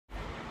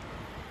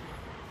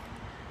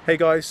Hey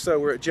guys, so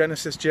we're at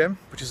Genesis Gym,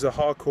 which is a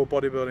hardcore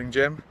bodybuilding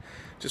gym.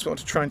 Just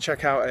wanted to try and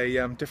check out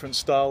a different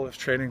style of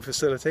training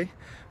facility.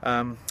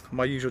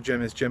 My usual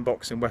gym is Gym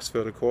Box in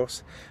Westfield, of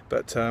course,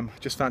 but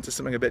just fancied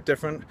something a bit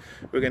different.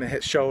 We're going to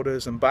hit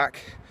shoulders and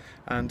back,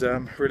 and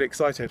really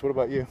excited. What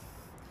about you?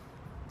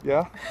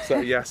 Yeah?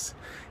 So yes.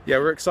 Yeah,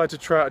 we're excited to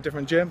try out a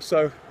different gym,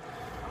 so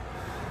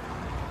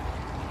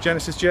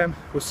Genesis Gym,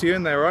 we'll see you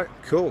in there, right?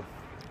 Cool.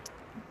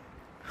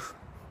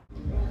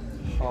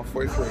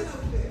 Halfway through.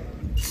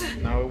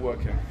 Now we're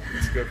working.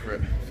 Let's go for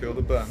it. Feel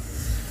the burn.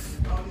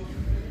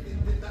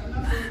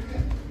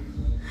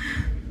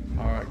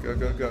 Alright, go,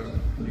 go, go.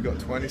 You got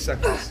 20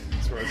 seconds.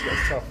 That's where it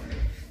gets tough.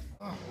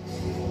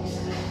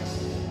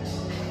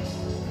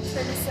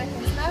 30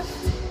 seconds left.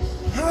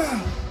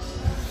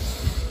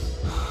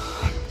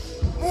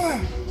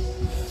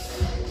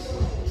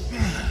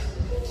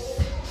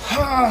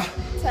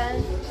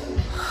 10.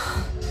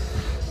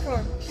 Come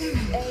on.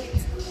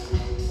 8.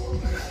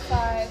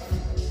 5.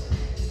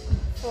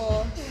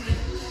 4.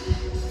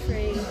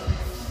 3.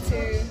 2.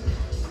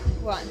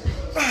 1.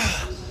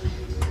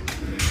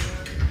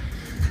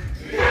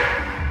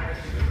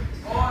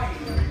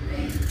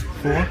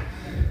 4.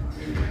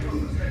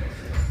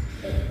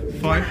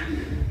 5.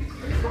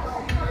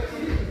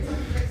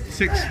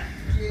 6.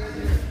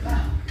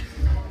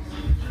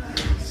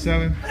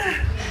 7.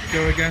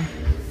 Go again.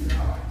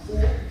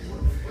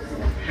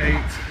 8.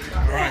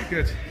 Alright,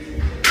 good.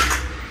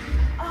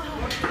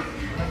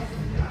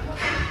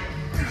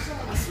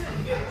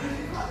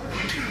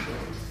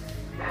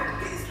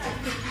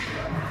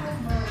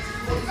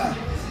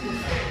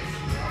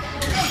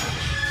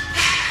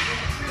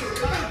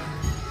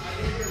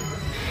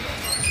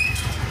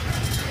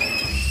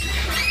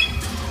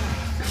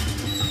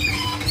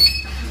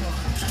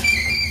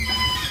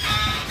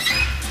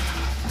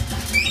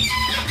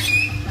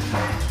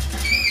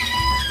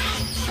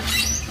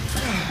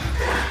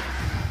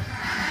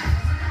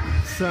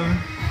 Seven.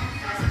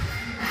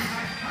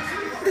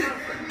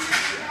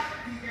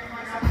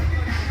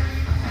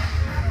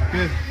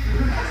 Good.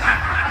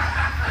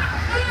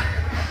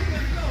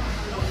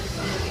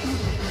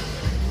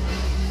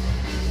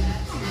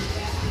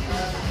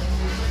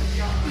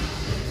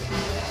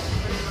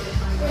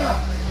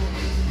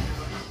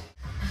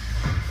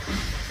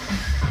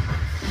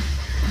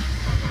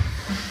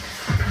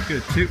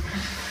 Good. 2.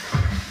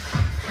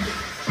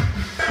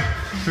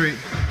 3.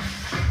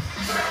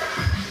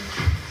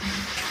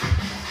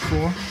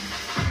 4.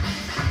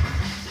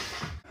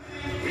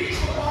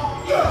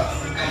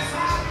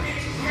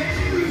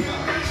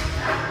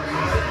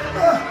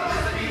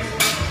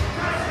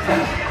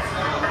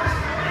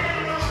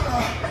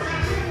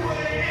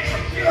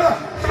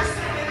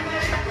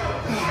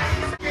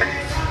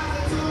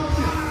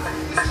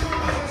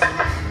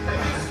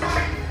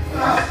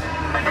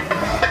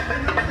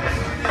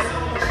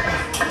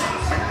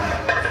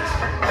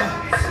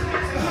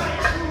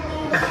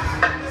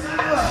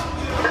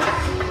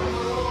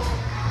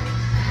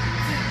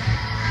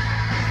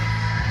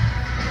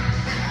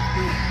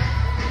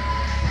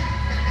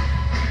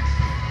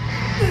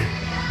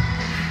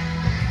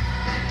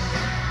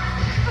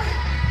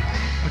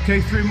 Okay,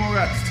 3 more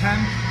reps. 10,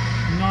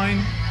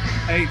 9,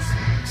 8,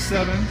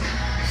 7,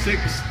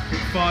 6,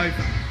 5,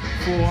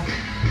 4,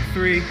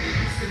 3,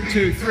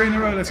 2, 3 in a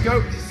row. Let's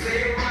go.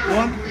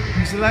 1,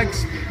 use the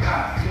legs.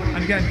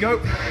 And again,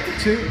 go.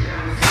 2,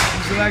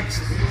 use the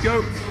legs.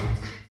 Go.